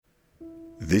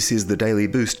This is the Daily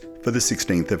Boost for the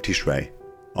 16th of Tishrei,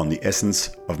 on the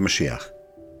essence of Moshiach.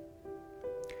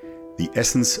 The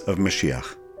essence of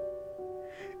Moshiach.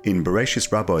 In Bereshis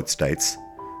Rabbah it states,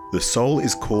 the soul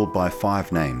is called by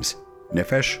 5 names: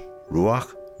 Nefesh,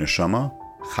 Ruach, Neshama,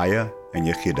 Chaya, and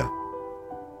Yechida.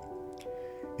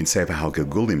 In Sefer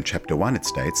HaGilgulim chapter 1 it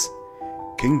states,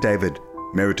 King David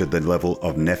merited the level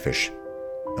of Nefesh,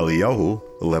 Eliyahu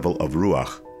the level of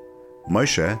Ruach,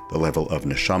 Moshe the level of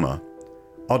Neshama,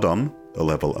 Adam the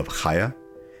level of Chaya,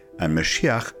 and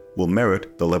Moshiach will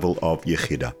merit the level of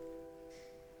Yechida.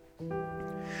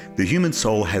 The human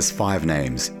soul has 5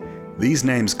 names. These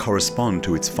names correspond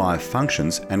to its 5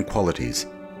 functions and qualities.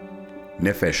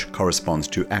 Nefesh corresponds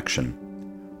to action.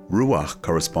 Ruach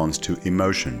corresponds to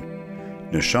emotion.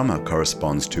 Neshama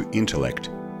corresponds to intellect.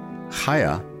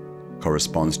 Chaya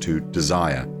corresponds to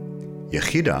desire.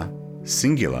 Yechida,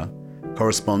 singular,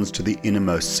 corresponds to the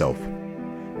innermost self.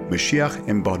 Moshiach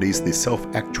embodies the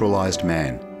self-actualized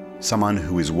man, someone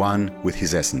who is one with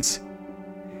his essence.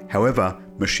 However,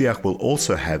 Moshiach will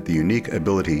also have the unique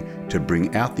ability to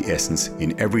bring out the essence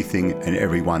in everything and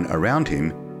everyone around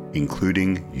him,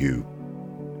 including you.